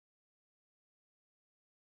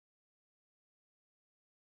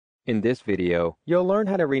In this video, you'll learn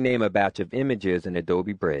how to rename a batch of images in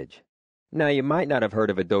Adobe Bridge. Now, you might not have heard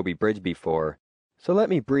of Adobe Bridge before, so let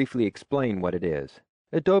me briefly explain what it is.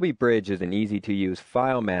 Adobe Bridge is an easy-to-use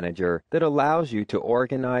file manager that allows you to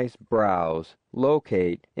organize, browse,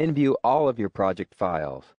 locate, and view all of your project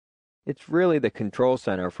files. It's really the control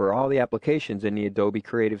center for all the applications in the Adobe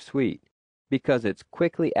Creative Suite, because it's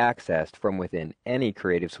quickly accessed from within any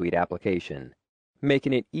Creative Suite application,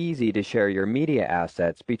 making it easy to share your media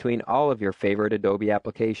assets between all of your favorite Adobe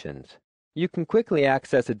applications. You can quickly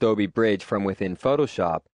access Adobe Bridge from within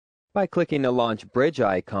Photoshop by clicking the Launch Bridge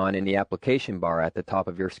icon in the application bar at the top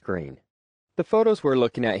of your screen. The photos we're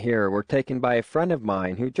looking at here were taken by a friend of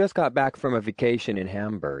mine who just got back from a vacation in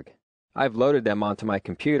Hamburg. I've loaded them onto my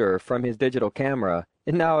computer from his digital camera,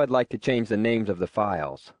 and now I'd like to change the names of the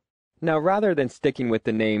files. Now, rather than sticking with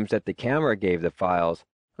the names that the camera gave the files,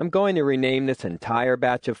 I'm going to rename this entire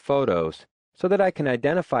batch of photos so that I can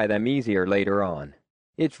identify them easier later on.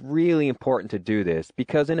 It's really important to do this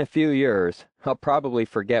because in a few years, I'll probably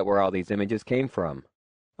forget where all these images came from.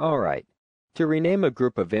 Alright, to rename a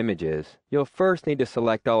group of images, you'll first need to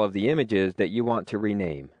select all of the images that you want to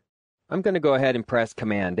rename. I'm going to go ahead and press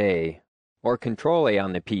Command A or Control A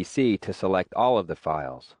on the PC to select all of the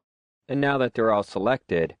files. And now that they're all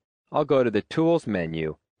selected, I'll go to the Tools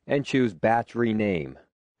menu and choose Batch Rename.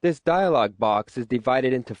 This dialog box is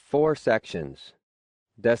divided into 4 sections: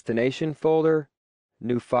 Destination Folder,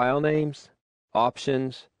 New File Names,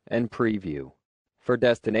 Options, and Preview. For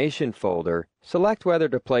Destination Folder, select whether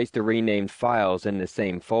to place the renamed files in the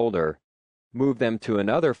same folder, move them to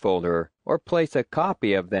another folder, or place a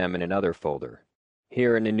copy of them in another folder.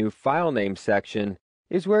 Here in the New File Name section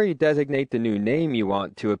is where you designate the new name you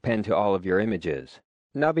want to append to all of your images.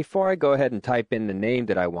 Now, before I go ahead and type in the name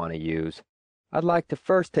that I want to use, I'd like to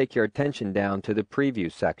first take your attention down to the Preview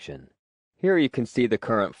section. Here you can see the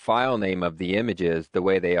current file name of the images the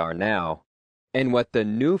way they are now, and what the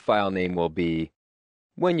new file name will be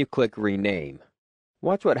when you click Rename.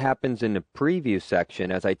 Watch what happens in the Preview section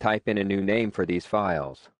as I type in a new name for these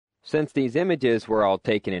files. Since these images were all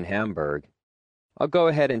taken in Hamburg, I'll go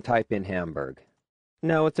ahead and type in Hamburg.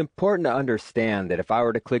 Now, it's important to understand that if I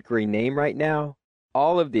were to click Rename right now,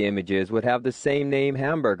 all of the images would have the same name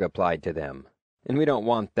Hamburg applied to them, and we don't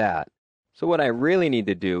want that. So what I really need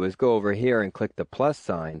to do is go over here and click the plus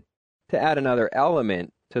sign to add another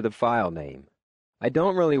element to the file name. I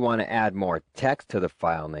don't really want to add more text to the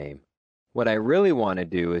file name. What I really want to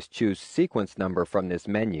do is choose sequence number from this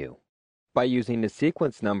menu. By using the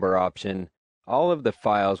sequence number option, all of the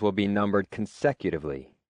files will be numbered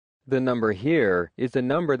consecutively. The number here is the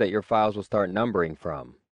number that your files will start numbering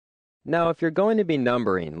from. Now, if you're going to be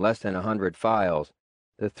numbering less than 100 files,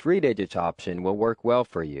 the 3-digits option will work well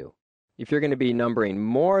for you. If you're going to be numbering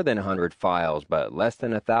more than 100 files but less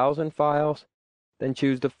than 1,000 files, then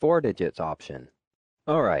choose the 4-digits option.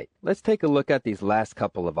 Alright, let's take a look at these last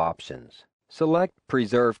couple of options. Select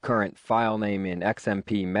Preserve Current File Name in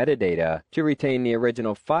XMP Metadata to retain the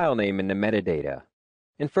original file name in the metadata.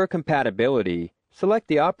 And for compatibility, select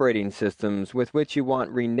the operating systems with which you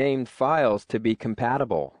want renamed files to be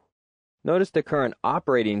compatible. Notice the current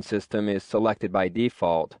operating system is selected by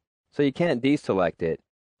default, so you can't deselect it,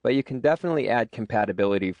 but you can definitely add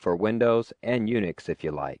compatibility for Windows and Unix if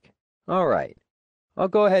you like. Alright, I'll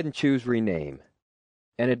go ahead and choose Rename.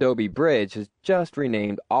 And Adobe Bridge has just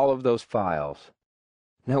renamed all of those files.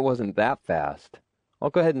 Now, it wasn't that fast.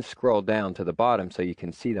 I'll go ahead and scroll down to the bottom so you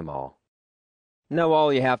can see them all. Now,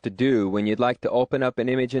 all you have to do when you'd like to open up an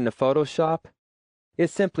image into Photoshop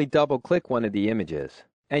is simply double-click one of the images,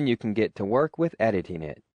 and you can get to work with editing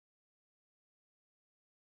it.